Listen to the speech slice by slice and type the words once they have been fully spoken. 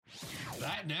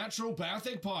That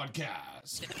Naturopathic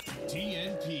Podcast.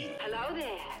 TNP. Hello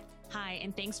there. Hi,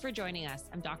 and thanks for joining us.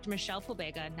 I'm Dr. Michelle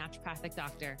Pobega, naturopathic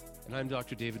doctor. And I'm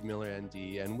Dr. David Miller,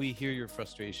 ND, and we hear your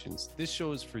frustrations. This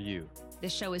show is for you.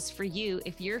 This show is for you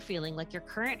if you're feeling like your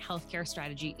current healthcare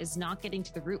strategy is not getting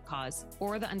to the root cause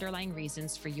or the underlying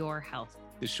reasons for your health.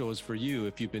 This show is for you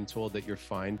if you've been told that you're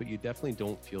fine, but you definitely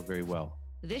don't feel very well.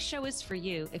 This show is for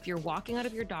you if you're walking out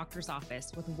of your doctor's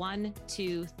office with 1,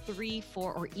 2, 3,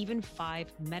 4, or even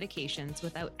 5 medications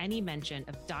without any mention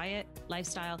of diet,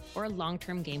 lifestyle, or a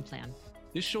long-term game plan.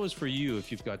 This show is for you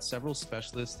if you've got several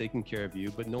specialists taking care of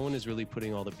you, but no one is really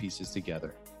putting all the pieces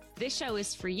together. This show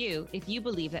is for you if you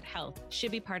believe that health should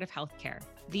be part of healthcare.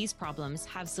 These problems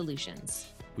have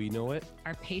solutions. We know it.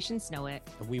 Our patients know it.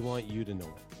 And we want you to know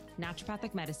it.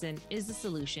 Naturopathic medicine is the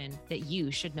solution that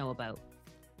you should know about.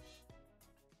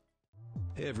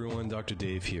 Hey everyone, Dr.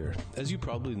 Dave here. As you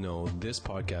probably know, this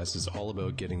podcast is all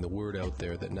about getting the word out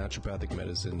there that naturopathic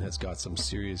medicine has got some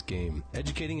serious game.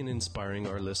 Educating and inspiring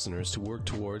our listeners to work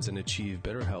towards and achieve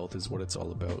better health is what it's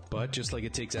all about. But just like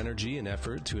it takes energy and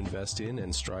effort to invest in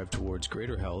and strive towards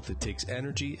greater health, it takes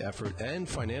energy, effort, and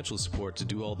financial support to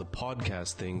do all the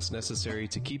podcast things necessary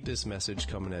to keep this message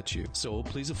coming at you. So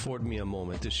please afford me a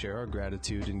moment to share our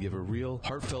gratitude and give a real,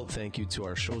 heartfelt thank you to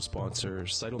our show sponsor,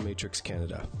 Cytomatrix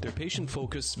Canada. Their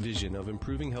patient-focused vision of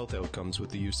improving health outcomes with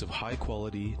the use of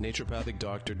high-quality, naturopathic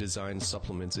doctor-designed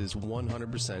supplements is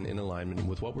 100% in alignment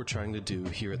with what we're trying to do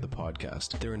here at the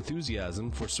podcast. Their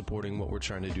enthusiasm for supporting what we're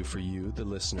trying to do for you, the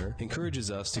listener, encourages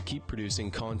us to keep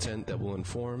producing content that will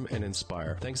inform and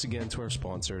inspire. Thanks again to our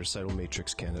sponsor,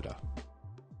 Cytomatrix Canada.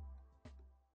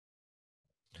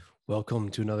 Welcome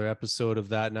to another episode of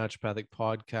That Naturopathic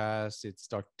Podcast. It's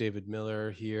Dr. David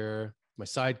Miller here, my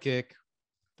sidekick.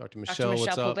 Dr. Michelle,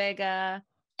 what's up? Pobega,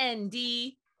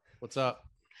 ND. What's up?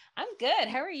 I'm good.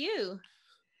 How are you?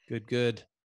 Good.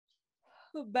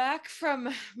 Back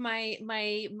from my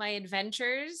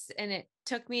adventures, and it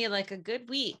took me like a good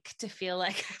week to feel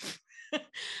like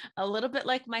a little bit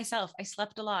like myself. I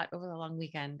slept a lot over the long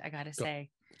weekend, I gotta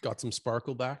say. Got some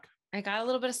sparkle back? I got a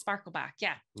little bit of sparkle back.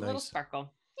 Yeah, nice. A little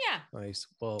sparkle. Yeah. Nice.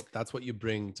 Well, that's what you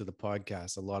bring to the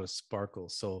podcast, a lot of sparkle.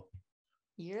 So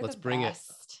let's bring it.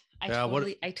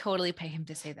 I totally pay him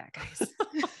to say that, guys.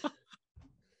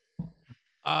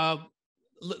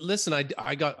 Listen,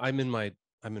 I'm in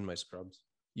my scrubs.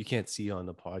 You can't see on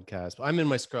the podcast, but I'm in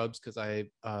my scrubs because I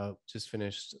just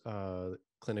finished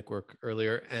clinic work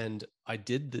earlier, and I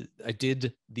did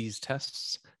these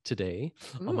tests today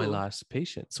on my last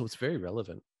patient. So it's very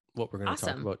relevant what we're going to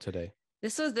talk about today.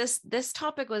 This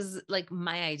topic was like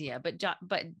my idea, but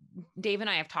Dave and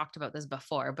I have talked about this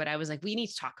before, but I was like, we need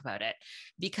to talk about it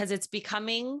because it's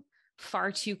becoming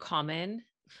far too common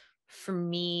for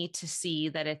me to see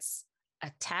that it's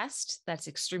a test that's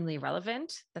extremely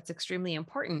relevant, that's extremely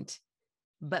important,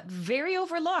 but very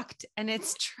overlooked. And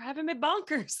it's driving me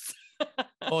bonkers.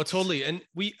 Oh, totally. And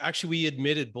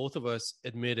both of us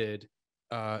admitted,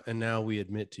 and now we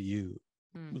admit to you,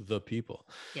 the people.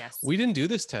 Yes. We didn't do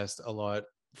this test a lot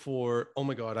for, oh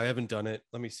my God, I haven't done it.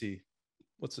 Let me see.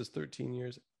 What's this, 13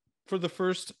 years? For the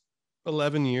first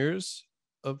 11 years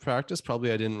of practice,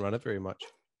 probably I didn't run it very much.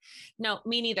 No,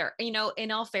 me neither. You know,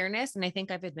 in all fairness, and I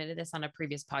think I've admitted this on a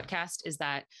previous podcast, is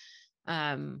that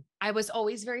I was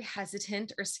always very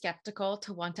hesitant or skeptical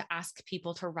to want to ask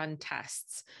people to run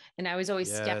tests. And I was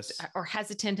always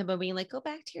hesitant about being like, go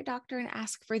back to your doctor and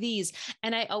ask for these.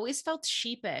 And I always felt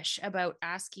sheepish about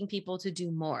asking people to do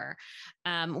more.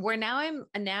 Where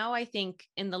now I think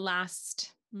in the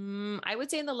last, I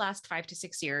would say in the last 5 to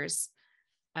 6 years,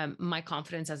 my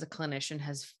confidence as a clinician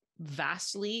has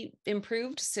vastly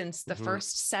improved since the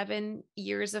first 7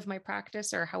 years of my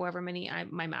practice, or however many,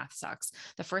 my math sucks,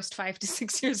 the first 5 to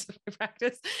 6 years of my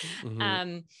practice.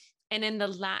 And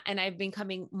and I've been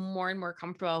becoming more and more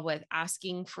comfortable with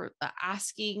asking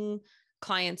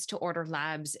clients to order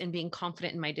labs and being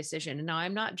confident in my decision. And now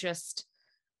I'm not just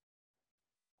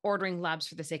ordering labs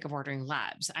for the sake of ordering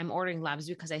labs. I'm ordering labs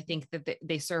because I think that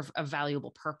they serve a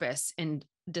valuable purpose in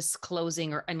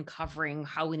disclosing or uncovering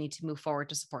how we need to move forward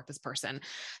to support this person.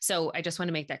 So I just want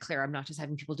to make that clear. I'm not just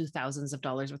having people do thousands of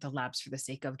dollars worth of labs for the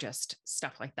sake of just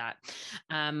stuff like that.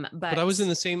 But I was in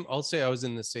the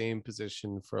same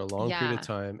position for a long period of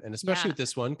time. And especially with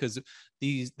this one, because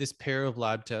this pair of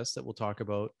lab tests that we'll talk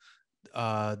about,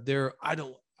 we're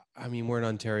in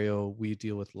Ontario. We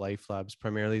deal with Life Labs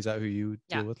primarily. Is that who you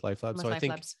deal with, Life Labs? So I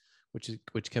think,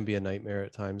 which can be a nightmare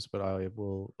at times, but I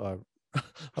will, I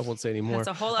won't say anymore. That's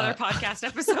a whole other podcast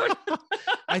episode.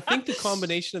 I think the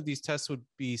combination of these tests would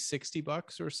be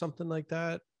 $60 or something like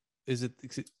that. is it,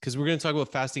 because we're going to talk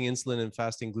about fasting insulin and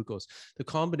fasting glucose, the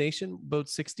combination about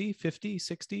 60, 50,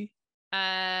 60?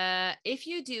 If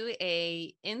you do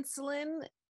a insulin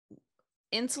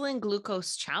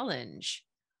glucose challenge,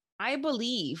 I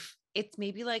believe it's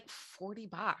maybe like $40.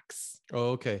 Oh,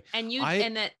 okay.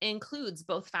 And that includes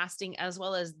both fasting as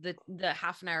well as the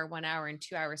half an hour, 1 hour, and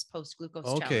 2 hours post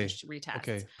glucose challenge to retest.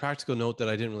 Okay. Practical note that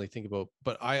I didn't really think about,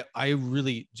 but I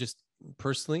really just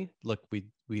personally, look,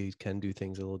 we can do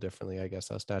things a little differently, I guess,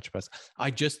 us naturopaths.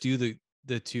 I just do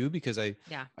the two because I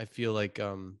feel like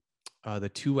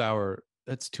the 2 hour,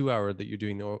 that's 2 hour that you're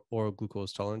doing the oral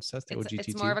glucose tolerance test, the OGTT.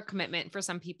 It's more of a commitment for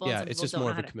some people. Yeah, some it's people just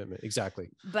more of a commitment. Exactly.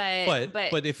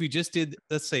 But if we just did,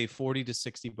 let's say $40 to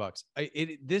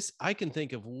 $60, I can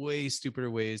think of way stupider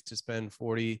ways to spend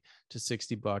 $40 to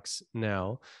 $60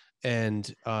 now.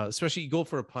 And especially you go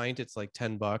for a pint, it's like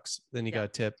 $10. Then you got a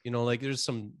tip, like there's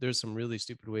some really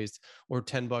stupid ways, or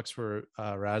 $10 for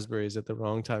raspberries at the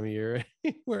wrong time of year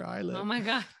where I live. Oh my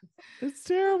God. It's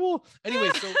terrible. Anyway,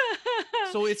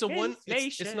 so it's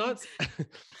it's not,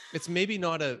 it's maybe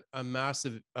not a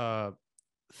massive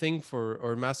thing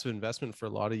or massive investment for a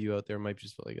lot of you out there. Might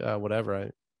just feel like, whatever.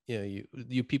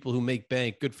 You people who make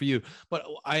bank, good for you. But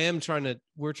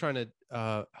we're trying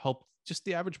to help just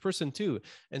the average person too.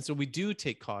 And so we do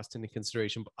take cost into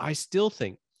consideration, but I still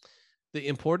think the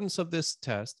importance of this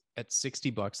test at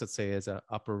 $60, let's say as an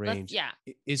upper range,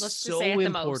 is so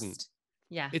important.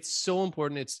 Yeah. It's so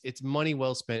important. It's money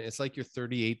well spent. It's like your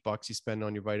 $38 you spend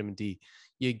on your vitamin D.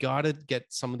 You got to get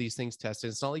some of these things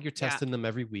tested. It's not like you're testing them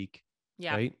every week.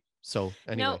 Yeah. Right. So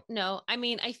anyway. No. I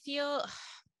mean, I feel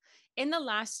in the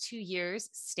last 2 years,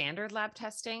 standard lab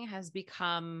testing has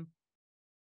become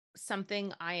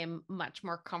something I am much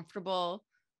more comfortable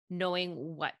knowing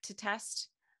what to test,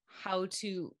 how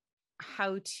to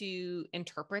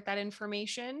interpret that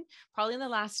information. Probably in the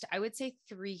last, I would say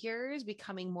 3 years,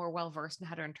 becoming more well-versed in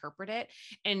how to interpret it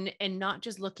and not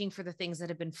just looking for the things that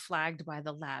have been flagged by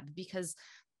the lab, because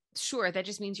sure, that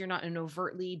just means you're not in an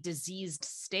overtly diseased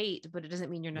state, but it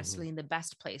doesn't mean you're necessarily in the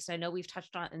best place. I know we've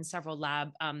touched on in several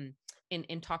lab,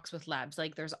 in talks with labs,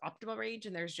 like there's optimal range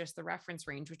and there's just the reference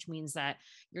range, which means that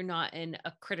you're not in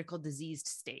a critical diseased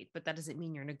state, but that doesn't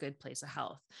mean you're in a good place of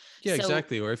health. Yeah,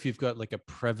 exactly. Or if you've got like a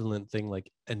prevalent thing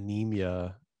like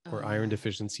anemia or iron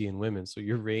deficiency in women, so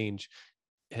your range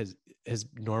has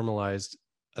normalized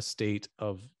a state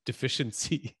of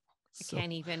deficiency. I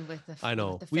can't even with the, I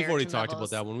know we've already talked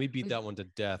about that one. We beat that one to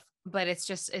death. But it's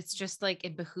just like,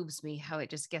 it behooves me how it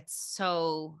just gets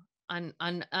so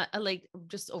like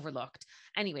just overlooked.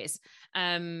 Anyways,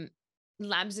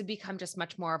 labs have become just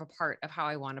much more of a part of how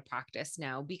I want to practice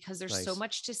now, because there's so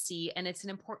much to see, and it's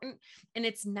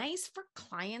it's nice for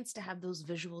clients to have those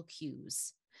visual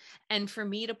cues, and for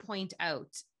me to point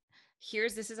out,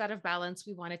 this is out of balance.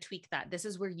 We want to tweak that. This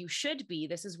is where you should be.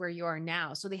 This is where you are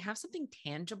now. So they have something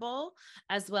tangible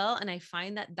as well. And I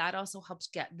find that also helps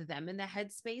get them in the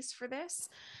headspace for this.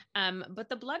 But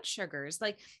the blood sugars,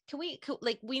 like, we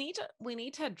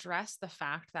need to address the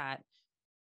fact that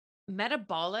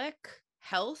metabolic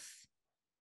health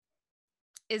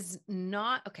is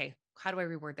not, okay, how do I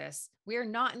reword this? We are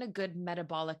not in a good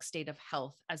metabolic state of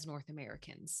health as North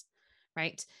Americans,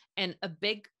 right? And a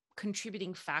big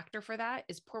contributing factor for that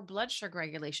is poor blood sugar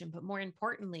regulation, but more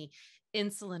importantly,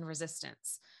 insulin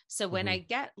resistance. So when I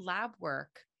get lab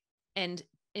work, and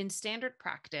in standard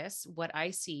practice, what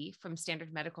I see from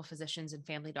standard medical physicians and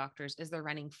family doctors is they're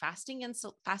running fasting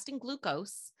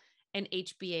glucose and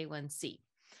HbA1c.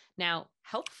 Now,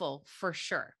 helpful for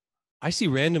sure. I see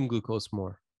random glucose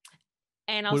more.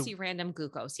 And I'll see random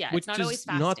glucose. Yeah. Which it's not always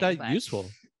fasting, not that useful.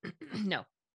 No.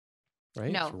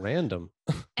 Right? No. It's random.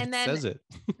 And then says it.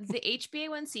 The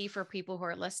HbA1c for people who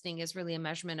are listening is really a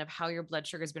measurement of how your blood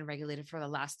sugar has been regulated for the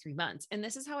last 3 months. And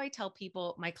this is how I tell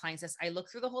people, my clients, this, I look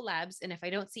through the whole labs, and if I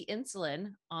don't see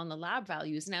insulin on the lab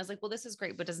values, and I was like, well, this is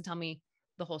great, but it doesn't tell me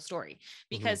the whole story,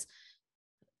 because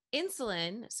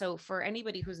insulin. So for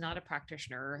anybody who's not a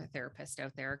practitioner or a therapist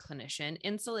out there, a clinician,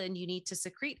 insulin, you need to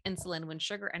secrete insulin when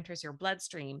sugar enters your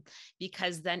bloodstream,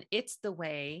 because then it's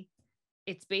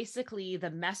basically the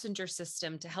messenger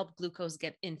system to help glucose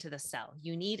get into the cell.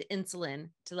 You need insulin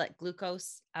to let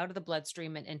glucose out of the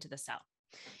bloodstream and into the cell.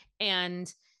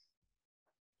 And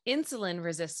insulin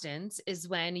resistance is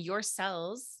when your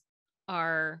cells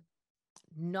are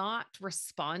not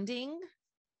responding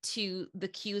to the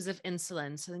cues of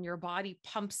insulin. So then your body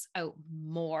pumps out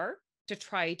more to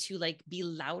try to like be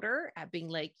louder at being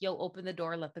like, yo, open the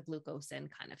door, let the glucose in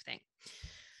kind of thing.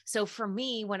 So for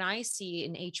me, when I see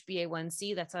an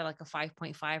HbA1c that's like a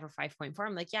 5.5 or 5.4,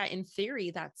 I'm like, yeah, in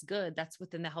theory, that's good. That's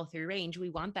within the healthy range. We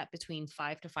want that between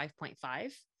 5 to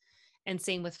 5.5. And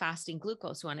same with fasting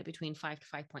glucose, we want it between 5 to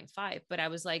 5.5. But I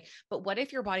was like, but what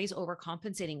if your body's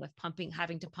overcompensating with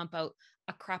having to pump out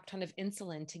a crap ton of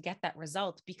insulin to get that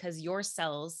result because your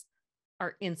cells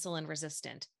are insulin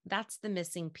resistant? That's the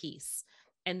missing piece.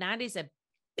 And that is a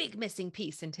big missing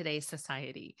piece in today's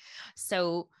society.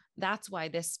 So that's why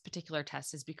this particular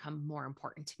test has become more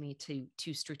important to me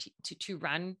to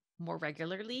run more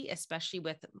regularly, especially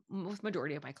with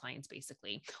majority of my clients,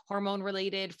 basically hormone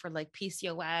related for like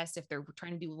PCOS, if they're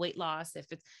trying to do weight loss, if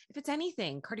it's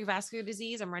anything cardiovascular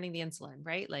disease, I'm running the insulin,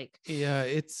 right? Like, yeah,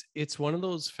 it's one of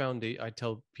those I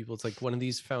tell people it's like one of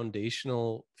these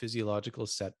foundational physiological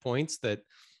set points that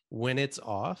when it's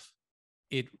off,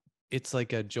 it's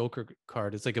like a joker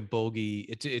card. It's like a bogey.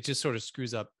 It just sort of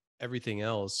screws up everything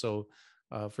else. So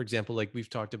for example, like we've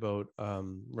talked about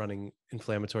running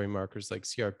inflammatory markers like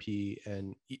CRP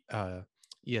and ESR.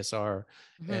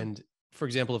 mm-hmm. And for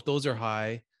example, if those are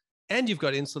high and you've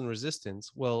got insulin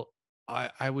resistance, well,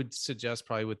 I would suggest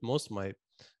probably with most of my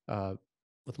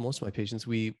patients,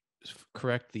 we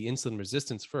correct the insulin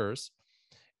resistance first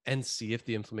and see if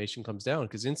the inflammation comes down,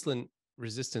 because insulin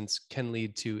resistance can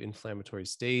lead to inflammatory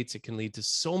states. It can lead to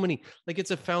so many, like it's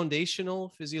a foundational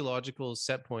physiological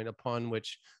set point upon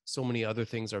which so many other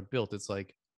things are built. It's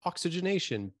like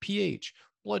oxygenation, pH,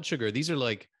 blood sugar. These are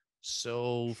like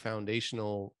so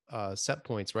foundational set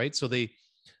points, right? So they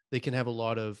can have a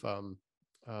lot of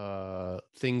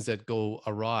things that go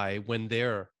awry when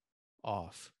they're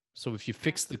off. So if you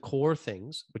fix the core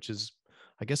things, which is,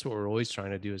 I guess, what we're always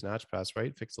trying to do as naturopaths,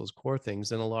 right? Fix those core things,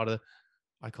 then a lot of,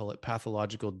 I call it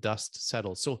pathological dust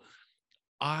settles. So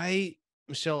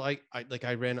Michelle, I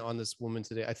ran on this woman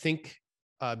today. I think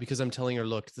because I'm telling her,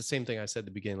 look, it's the same thing I said at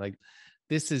the beginning. Like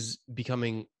this is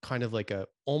becoming kind of like a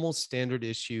almost standard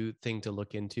issue thing to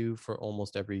look into for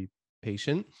almost every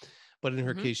patient. But in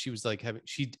her case, she was like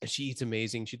she eats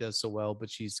amazing. She does so well, but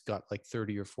she's got like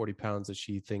 30 or 40 pounds that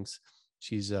she thinks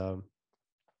she's,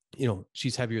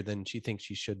 she's heavier than she thinks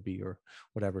she should be or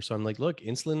whatever. So I'm like, look,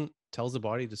 insulin tells the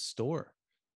body to store,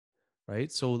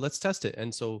 right? So let's test it.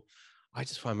 And so I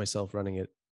just find myself running it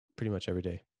pretty much every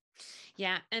day.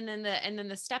 Yeah. And then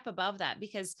the step above that,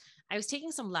 because I was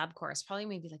taking some lab course, probably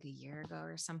maybe like a year ago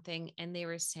or something. And they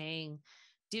were saying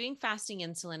doing fasting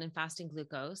insulin and fasting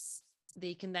glucose,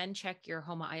 they can then check your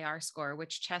HOMA-IR score,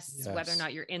 which tests whether or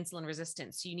not you're insulin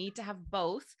resistant. So you need to have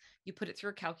both. You put it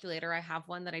through a calculator. I have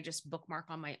one that I just bookmark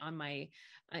on my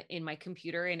in my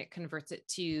computer, and it converts it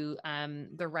to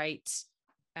the right,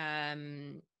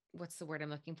 what's the word I'm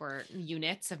looking for?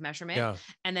 Units of measurement. Yeah.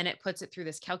 And then it puts it through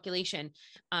this calculation.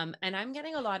 And I'm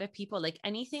getting a lot of people, like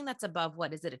anything that's above,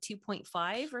 what is it, a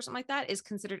 2.5 or something like that, is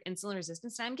considered insulin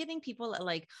resistance. And I'm getting people at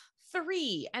like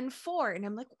 3 and 4. And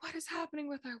I'm like, what is happening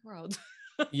with our world?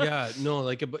 Yeah, no,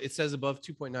 like it says above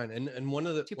 2.9. And one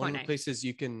of the places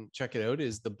you can check it out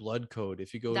is the blood code.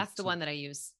 If you go, that's the one that I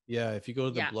use. Yeah, if you go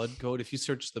to the blood code, if you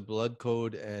search the blood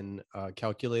code and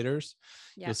calculators,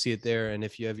 you'll see it there. And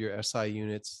if you have your SI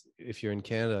units, if you're in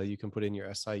Canada, you can put in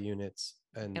your SI units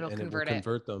and it will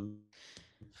convert them.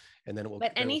 And then it will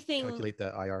calculate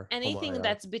the IR. Anything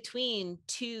that's between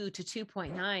 2 to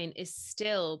 2.9 is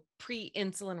still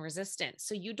pre-insulin resistant.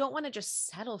 So you don't want to just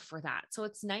settle for that. So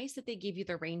it's nice that they give you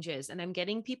the ranges. And I'm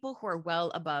getting people who are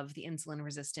well above the insulin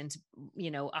resistant,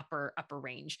 upper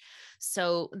range.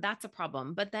 So that's a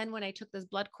problem. But then when I took this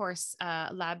blood course,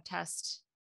 lab test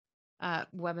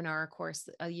webinar course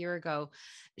a year ago,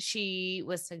 she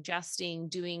was suggesting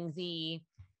doing the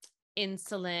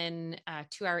insulin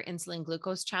 2-hour insulin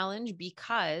glucose challenge,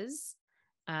 because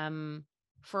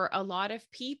for a lot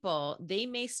of people, they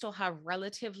may still have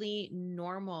relatively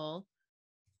normal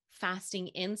fasting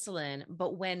insulin,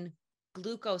 but when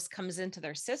glucose comes into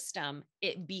their system,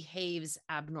 it behaves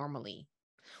abnormally,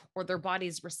 or their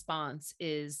body's response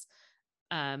is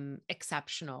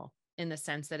exceptional, in the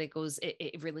sense that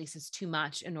it releases too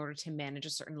much in order to manage a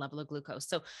certain level of glucose.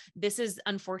 So this is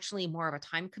unfortunately more of a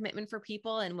time commitment for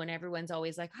people. And when everyone's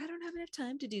always like, I don't have enough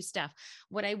time to do stuff,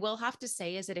 what I will have to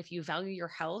say is that if you value your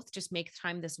health, just make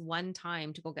time this one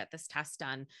time to go get this test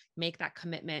done, make that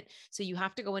commitment. So you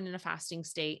have to go in a fasting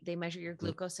state. They measure your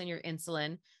glucose and your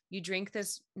insulin. You drink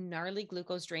this gnarly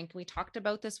glucose drink. We talked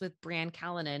about this with Brianne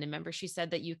Callanan. Remember, she said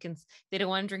that they don't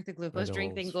want to drink the glucose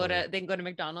drink. They can go to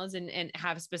McDonald's and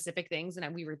have specific things.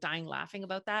 And we were dying laughing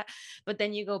about that. But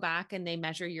then you go back and they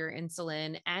measure your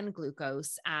insulin and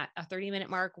glucose at a 30-minute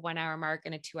mark, 1 hour mark,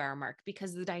 and a 2-hour mark,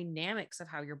 because the dynamics of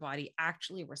how your body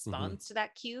actually responds to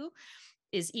that cue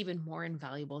is even more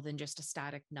invaluable than just a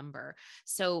static number.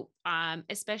 So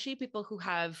especially people who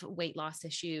have weight loss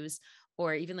issues,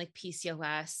 or even like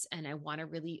PCOS, and I want to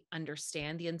really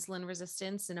understand the insulin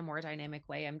resistance in a more dynamic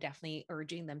way, I'm definitely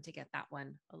urging them to get that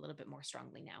one a little bit more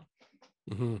strongly now.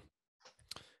 Mm-hmm.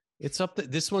 It's up there.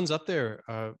 This one's up there.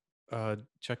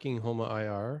 Checking HOMA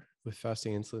IR with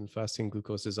fasting insulin, fasting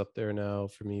glucose is up there now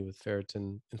for me with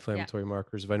ferritin, inflammatory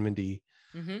markers, vitamin D,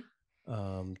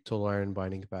 total iron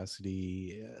binding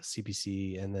capacity,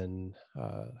 CPC, and then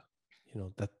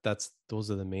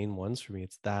those are the main ones for me.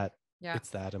 It's that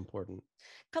important.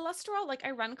 Cholesterol, like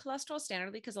I run cholesterol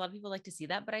standardly because a lot of people like to see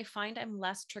that, but I find I'm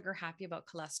less trigger happy about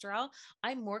cholesterol.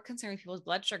 I'm more concerned with people's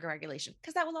blood sugar regulation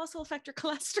because that will also affect your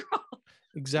cholesterol.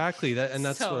 Exactly.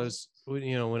 That's what I was,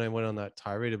 when I went on that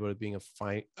tirade about it being a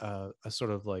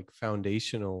sort of like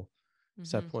foundational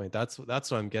set point. That's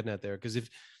what I'm getting at there. Because if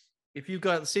you've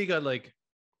got, say you got like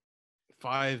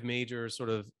 5 major sort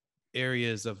of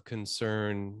areas of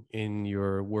concern in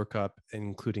your workup,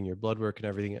 including your blood work and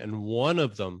everything, and one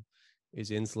of them is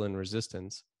insulin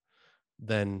resistance,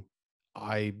 then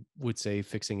I would say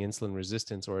fixing insulin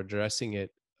resistance or addressing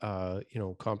it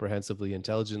comprehensively,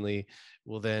 intelligently,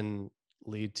 will then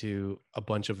lead to a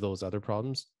bunch of those other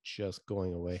problems just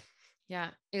going away. Yeah,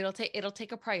 it'll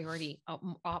take a priority.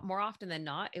 More often than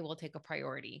not, it will take a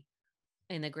priority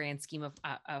in the grand scheme of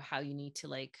how you need to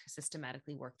like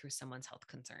systematically work through someone's health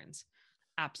concerns.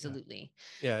 Absolutely.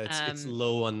 Yeah, it's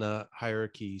low on the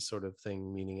hierarchy sort of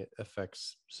thing, meaning it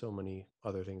affects so many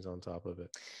other things on top of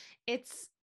it. It's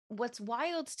what's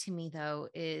wild to me though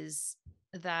is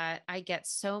that I get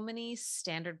so many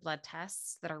standard blood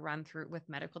tests that are run through with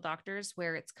medical doctors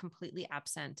where it's completely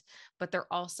absent, but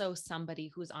they're also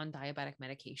somebody who's on diabetic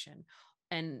medication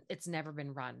and it's never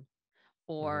been run,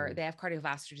 or they have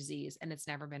cardiovascular disease and it's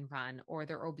never been run, or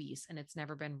they're obese and it's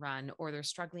never been run, or they're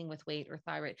struggling with weight or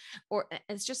thyroid, or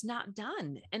it's just not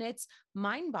done. And it's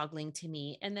mind boggling to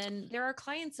me. And then there are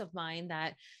clients of mine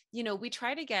that, we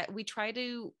try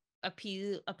to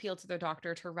appeal to their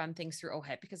doctor to run things through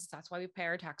OHIP because that's why we pay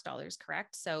our tax dollars,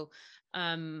 correct? So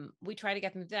we try to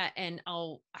get them to that, and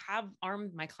I'll have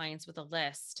armed my clients with a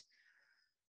list.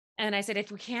 And I said,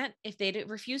 if they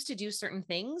refuse to do certain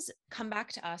things, come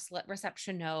back to us, let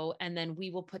reception know, and then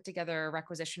we will put together a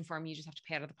requisition form. You just have to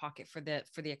pay out of the pocket for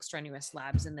the extraneous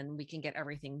labs, and then we can get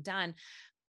everything done.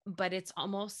 But it's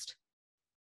almost,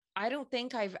 I don't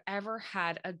think I've ever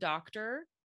had a doctor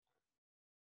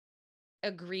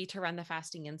agree to run the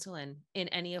fasting insulin in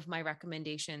any of my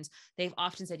recommendations. They've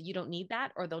often said, you don't need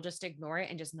that, or they'll just ignore it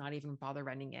and just not even bother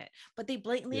running it. But they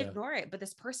blatantly ignore it. But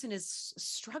this person is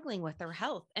struggling with their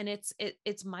health, and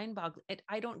it's mind boggling.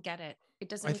 I don't get it. It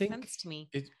doesn't make sense to me.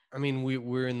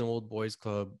 We're in the old boys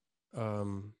club,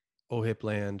 OHIP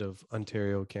land of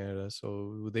Ontario, Canada.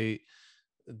 So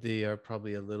they are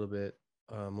probably a little bit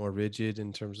more rigid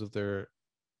in terms of their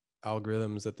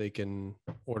algorithms that they can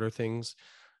order things.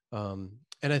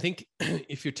 And I think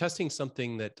if you're testing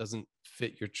something that doesn't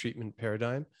fit your treatment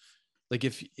paradigm, like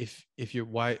if you're,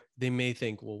 why they may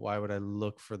think, well, why would I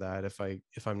look for that if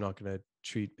I'm not going to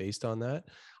treat based on that?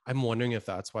 I'm wondering if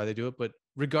that's why they do it. But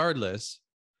regardless,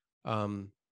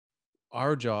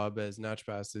 our job as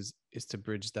naturopaths is to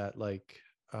bridge that, like,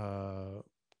 I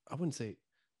wouldn't say,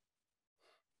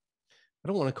 I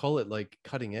don't want to call it like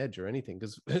cutting edge or anything,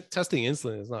 because testing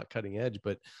insulin is not cutting edge,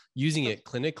 but using it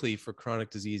clinically for chronic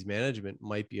disease management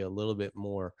might be a little bit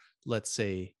more, let's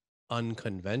say,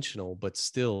 unconventional, but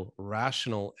still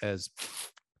rational as.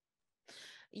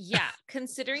 Yeah.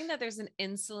 Considering that there's an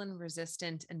insulin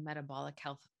resistant and metabolic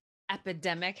health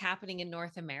epidemic happening in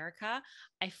North America,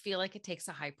 I feel like it takes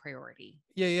a high priority.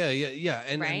 Yeah.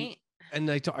 And right. And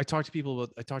I talk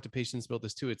to patients about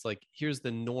this too. It's like, here's the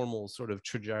normal sort of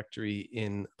trajectory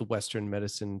in the Western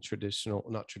medicine,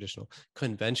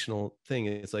 conventional thing.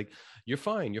 It's like, you're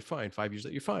fine. 5 years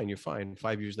later, you're fine.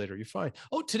 5 years later, you're fine.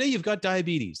 Oh, today you've got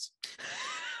diabetes.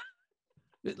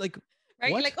 Like,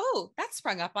 right? What? You're like, oh, that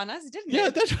sprung up on us, didn't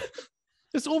it? Yeah,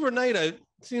 it's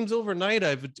overnight.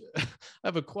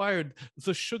 I've acquired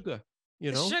the sugar.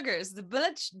 The sugars, the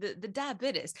blood, the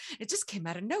diabetes. It just came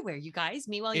out of nowhere, you guys.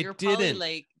 Meanwhile, you're didn't. Probably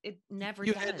like, it never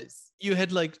does. You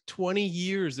had like 20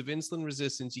 years of insulin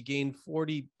resistance. You gained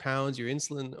 40 pounds. Your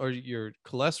insulin or your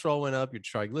cholesterol went up. Your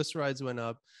triglycerides went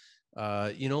up.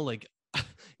 Like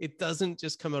it doesn't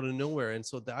just come out of nowhere. And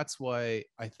so that's why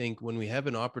I think when we have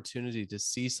an opportunity to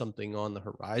see something on the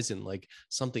horizon, like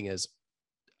something as,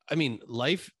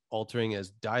 life altering as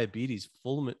diabetes,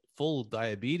 full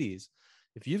diabetes,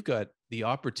 if you've got the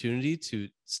opportunity to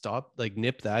stop, like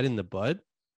nip that in the bud,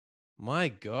 my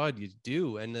God, you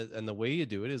do. And the way you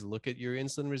do it is look at your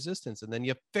insulin resistance and then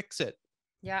you fix it.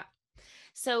 Yeah.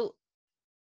 So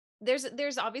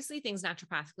there's obviously things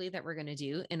naturopathically that we're going to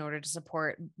do in order to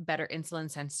support better insulin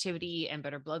sensitivity and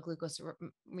better blood glucose,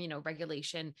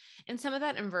 regulation. And some of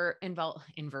that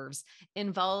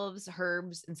involves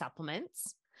herbs and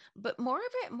supplements. But more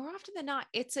often than not,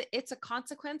 it's a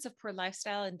consequence of poor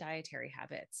lifestyle and dietary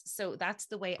habits. So that's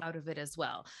the way out of it as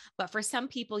well. But for some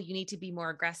people, you need to be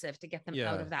more aggressive to get them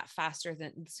out of that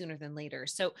sooner than later.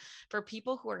 So for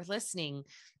people who are listening,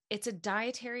 it's a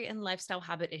dietary and lifestyle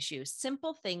habit issue.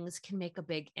 Simple things can make a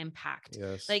big impact.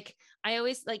 Yes. Like I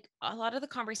always a lot of the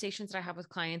conversations that I have with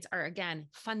clients are, again,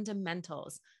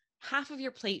 fundamentals. Half of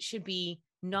your plate should be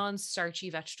non-starchy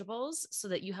vegetables so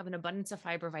that you have an abundance of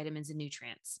fiber, vitamins, and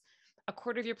nutrients. A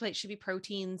quarter of your plate should be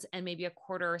proteins, and maybe a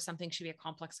quarter or something should be a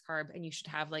complex carb. And you should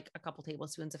have like a couple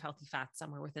tablespoons of healthy fat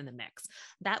somewhere within the mix.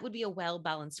 That would be a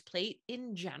well-balanced plate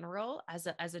in general, as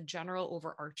a general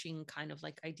overarching kind of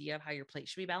like idea of how your plate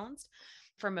should be balanced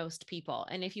for most people.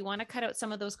 And if you want to cut out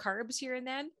some of those carbs here and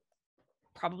then,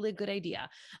 probably a good idea.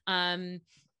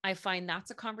 I find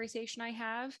that's a conversation I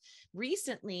have.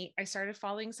 Recently, I started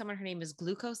following someone, her name is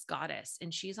Glucose Goddess,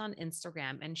 and she's on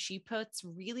Instagram, and she puts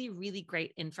really, really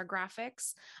great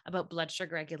infographics about blood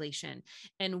sugar regulation.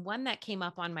 And one that came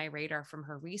up on my radar from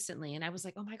her recently, and I was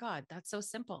like, oh my God, that's so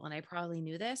simple. And I probably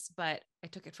knew this, but I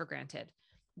took it for granted.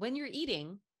 When you're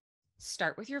eating,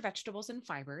 start with your vegetables and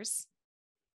fibers,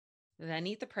 then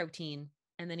eat the protein,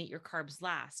 and then eat your carbs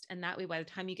last. And that way, by the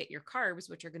time you get your carbs,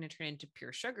 which are going to turn into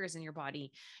pure sugars in your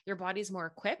body's more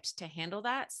equipped to handle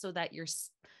that, so that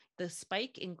the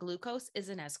spike in glucose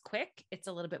isn't as quick. It's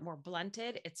a little bit more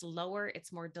blunted. It's lower.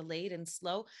 It's more delayed and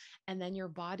slow. And then your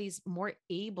body's more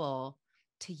able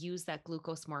to use that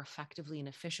glucose more effectively and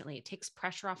efficiently. It takes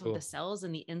pressure off of the cells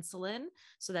and the insulin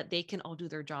so that they can all do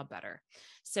their job better.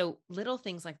 So little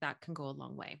things like that can go a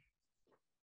long way.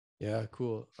 Yeah,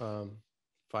 cool.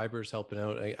 Fiber's helping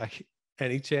out.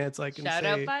 Any chance I can shout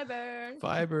say,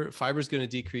 out fiber's going to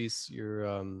decrease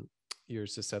your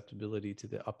susceptibility to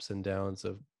the ups and downs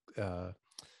of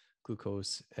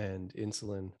glucose and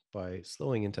insulin by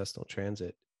slowing intestinal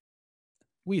transit.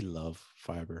 We love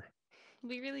fiber.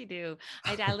 We really do.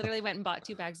 I literally went and bought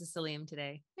 2 bags of psyllium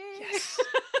today. Yes.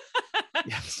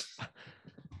 Yes.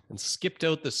 And skipped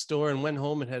out the store and went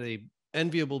home and had a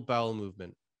enviable bowel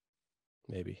movement.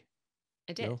 Maybe.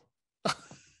 I did. No?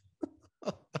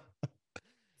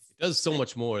 It does so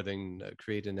much more than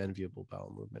create an enviable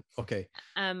bowel movement. Okay.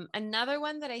 Another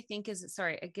one that I think is,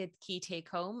 a good key take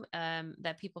home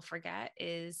that people forget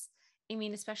is,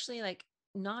 especially like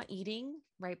not eating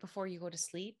right before you go to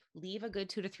sleep. Leave a good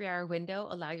 2 to 3 hour window.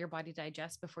 Allow your body to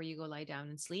digest before you go lie down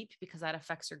and sleep, because that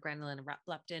affects your ghrelin and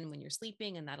leptin when you're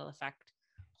sleeping, and that'll affect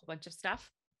a whole bunch of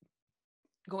stuff.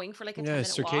 Going for like a 10-minute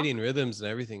circadian walk, rhythms and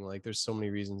everything. Like there's so many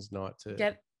reasons not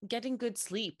to getting good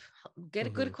sleep. A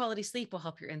good quality sleep will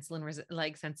help your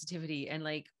insulin sensitivity, and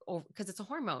because it's a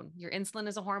hormone. Your insulin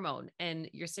is a hormone, and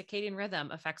your circadian rhythm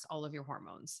affects all of your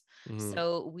hormones.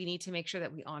 So we need to make sure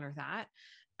that we honor that.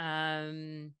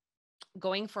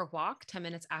 Going for a walk 10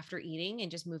 minutes after eating and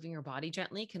just moving your body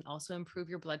gently can also improve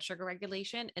your blood sugar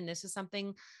regulation. And this is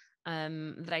something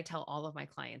that I tell all of my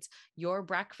clients. Your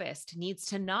breakfast needs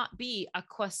to not be a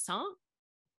croissant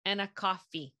and a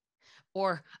coffee,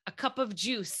 or a cup of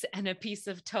juice and a piece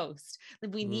of toast.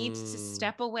 We need to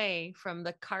step away from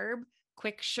the carb,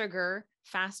 quick sugar,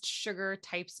 fast sugar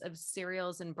types of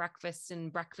cereals and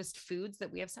breakfast foods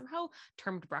that we have somehow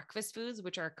termed breakfast foods,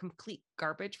 which are complete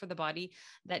garbage for the body,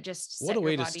 that just what a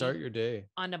way to start your day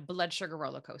on a blood sugar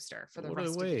roller coaster for the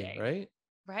rest of the day.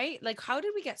 Right? Like, how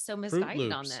did we get so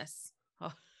misguided on this?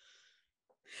 Oh.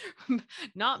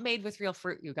 Not made with real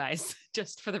fruit, you guys,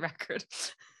 just for the record.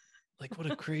 Like,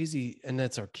 what a crazy, and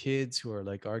that's our kids, who are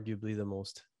like arguably the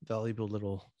most valuable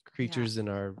little creatures in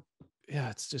our,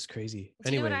 it's just crazy.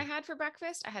 Do you know what I had for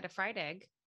breakfast? I had a fried egg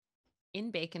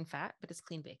in bacon fat, but it's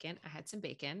clean bacon. I had some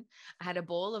bacon. I had a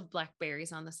bowl of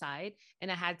blackberries on the side,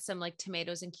 and I had some like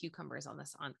tomatoes and cucumbers on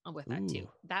with that too.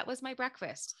 That was my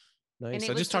breakfast. Nice.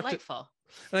 And it was delightful.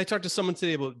 I talked to someone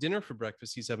today about dinner for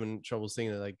breakfast. He's having trouble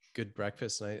saying that, like, good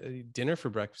breakfast. And dinner for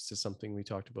breakfast is something we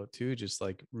talked about too, just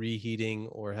like reheating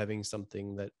or having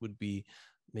something that would be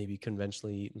maybe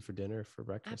conventionally eaten for dinner for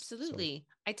breakfast. Absolutely.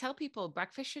 So I tell people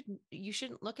you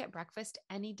shouldn't look at breakfast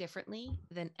any differently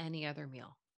than any other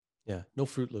meal. Yeah. No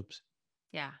Fruit Loops.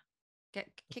 Yeah.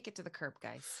 Kick it to the curb,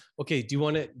 guys. Okay. Do you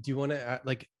want to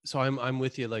like, so I'm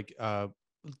with you, like,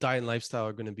 diet and lifestyle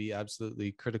are going to be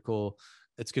absolutely critical.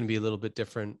 It's going to be a little bit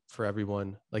different for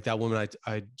everyone. Like that woman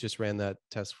I just ran that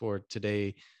test for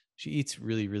today, she eats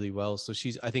really, really well. So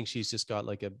I think she's just got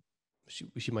like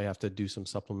she might have to do some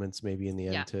supplements maybe in the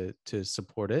end Yeah. to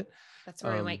support it. That's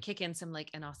where we might kick in some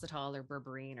like inositol or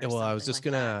berberine or Well, something I was just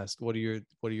like gonna that. ask, what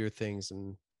are your things?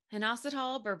 And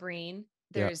Inositol, berberine.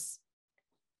 There's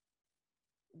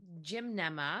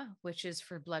gymnema, which is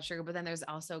for blood sugar, but then there's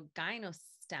also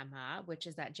gynostemma, which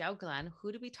is that gel gland.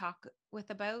 Who did we talk with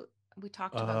about? We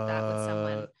talked about that with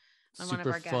someone on one of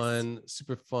our guests.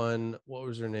 Super fun. What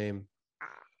was her name?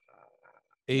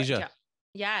 But Asia.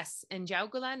 yes. And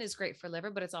Jaugulan is great for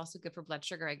liver, but it's also good for blood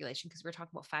sugar regulation because we're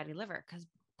talking about fatty liver because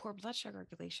poor blood sugar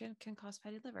regulation can cause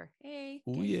fatty liver. Hey,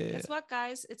 guess what,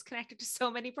 guys? It's connected to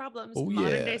so many problems in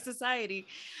modern day society.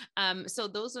 So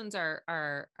those ones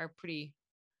are pretty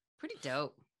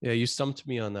dope. Yeah, you stumped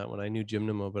me on that one. I knew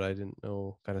gymnema, but I didn't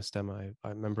know gynostemma. I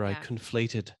remember I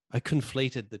conflated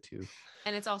the two.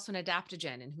 And it's also an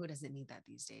adaptogen, and who doesn't need that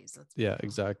these days?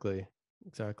 Exactly.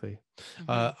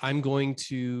 Mm-hmm. I'm going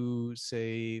to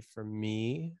say for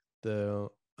me, the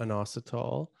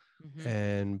inositol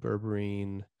and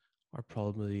berberine are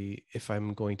probably, if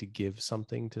I'm going to give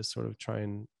something to sort of try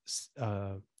and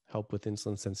help with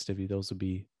insulin sensitivity, those would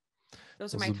be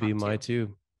my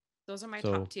two. Those are my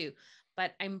top two.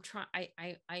 But I'm trying.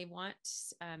 I want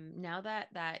now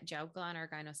that Jaugulan or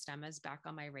gynostemma is back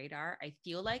on my radar. I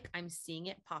feel like I'm seeing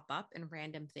it pop up in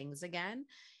random things again,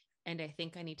 and I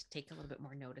think I need to take a little bit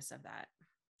more notice of that.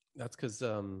 That's because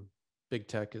big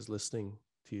tech is listening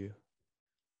to you.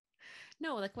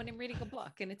 No, like when I'm reading a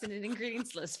book and it's in an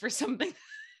ingredients list for something,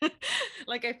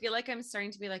 like I feel like I'm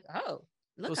starting to be like, oh.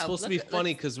 It's supposed to be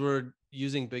funny because we're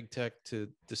using big tech to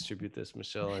distribute this,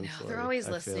 Michelle. I'm sorry. They're always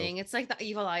listening. It's like the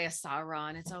evil eye of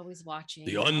Sauron. It's always watching.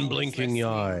 The unblinking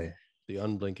eye. The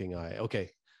unblinking eye. Okay.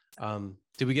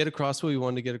 Did we get across what we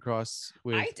wanted to get across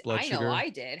with blood sugar? I know I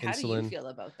did. How do you feel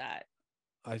about that?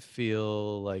 I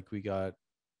feel like we got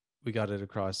it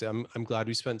across. I'm glad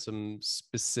we spent some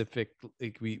specific,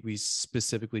 like we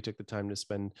specifically took the time to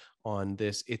spend on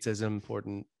this. It's as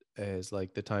important as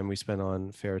like the time we spent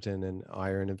on ferritin and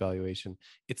iron evaluation.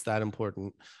 It's that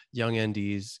important. Young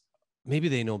NDs, maybe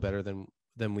they know better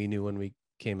than we knew when we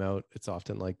came out. It's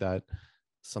often like that.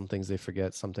 Some things they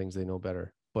forget, some things they know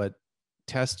better. But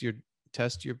test your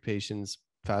patients'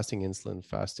 fasting insulin,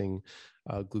 fasting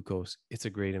glucose. It's a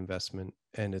great investment,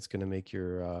 and it's going to make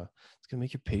your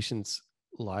patients'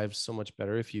 lives so much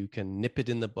better if you can nip it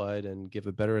in the bud and give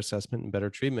a better assessment and better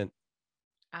treatment.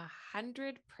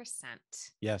 100%.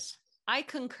 Yes. I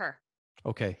concur.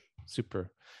 Okay,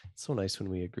 super. It's so nice when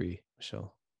we agree,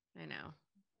 Michelle. I know.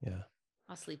 Yeah.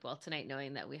 I'll sleep well tonight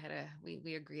knowing that we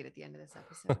agreed at the end of this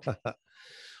episode.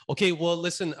 Okay, well,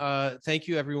 listen, thank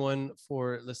you everyone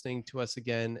for listening to us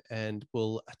again, and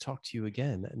we'll talk to you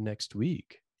again next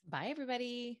week. Bye,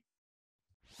 everybody.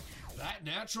 That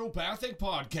Naturopathic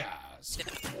Podcast.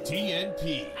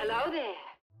 TNP. Hello there.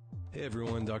 Hey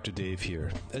everyone, Dr. Dave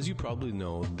here. As you probably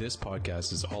know, this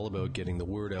podcast is all about getting the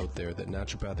word out there that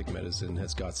naturopathic medicine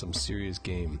has got some serious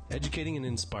game. Educating and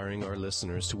inspiring our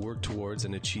listeners to work towards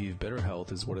and achieve better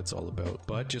health is what it's all about.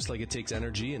 But just like it takes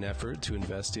energy and effort to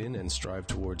invest in and strive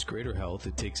towards greater health,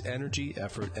 it takes energy,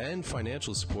 effort, and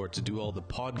financial support to do all the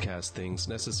podcast things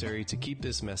necessary to keep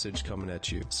this message coming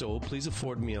at you. So please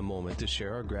afford me a moment to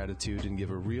share our gratitude and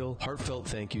give a real, heartfelt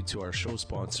thank you to our show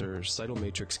sponsor,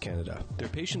 Cytomatrix Canada. Their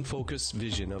patient-focused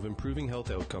vision of improving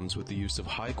health outcomes with the use of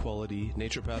high-quality,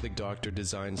 naturopathic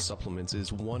doctor-designed supplements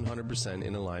is 100%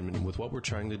 in alignment with what we're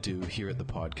trying to do here at the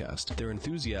podcast. Their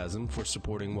enthusiasm for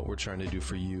supporting what we're trying to do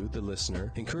for you, the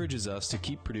listener, encourages us to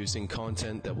keep producing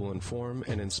content that will inform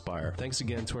and inspire. Thanks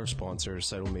again to our sponsor,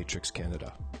 Cytomatrix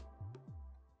Canada.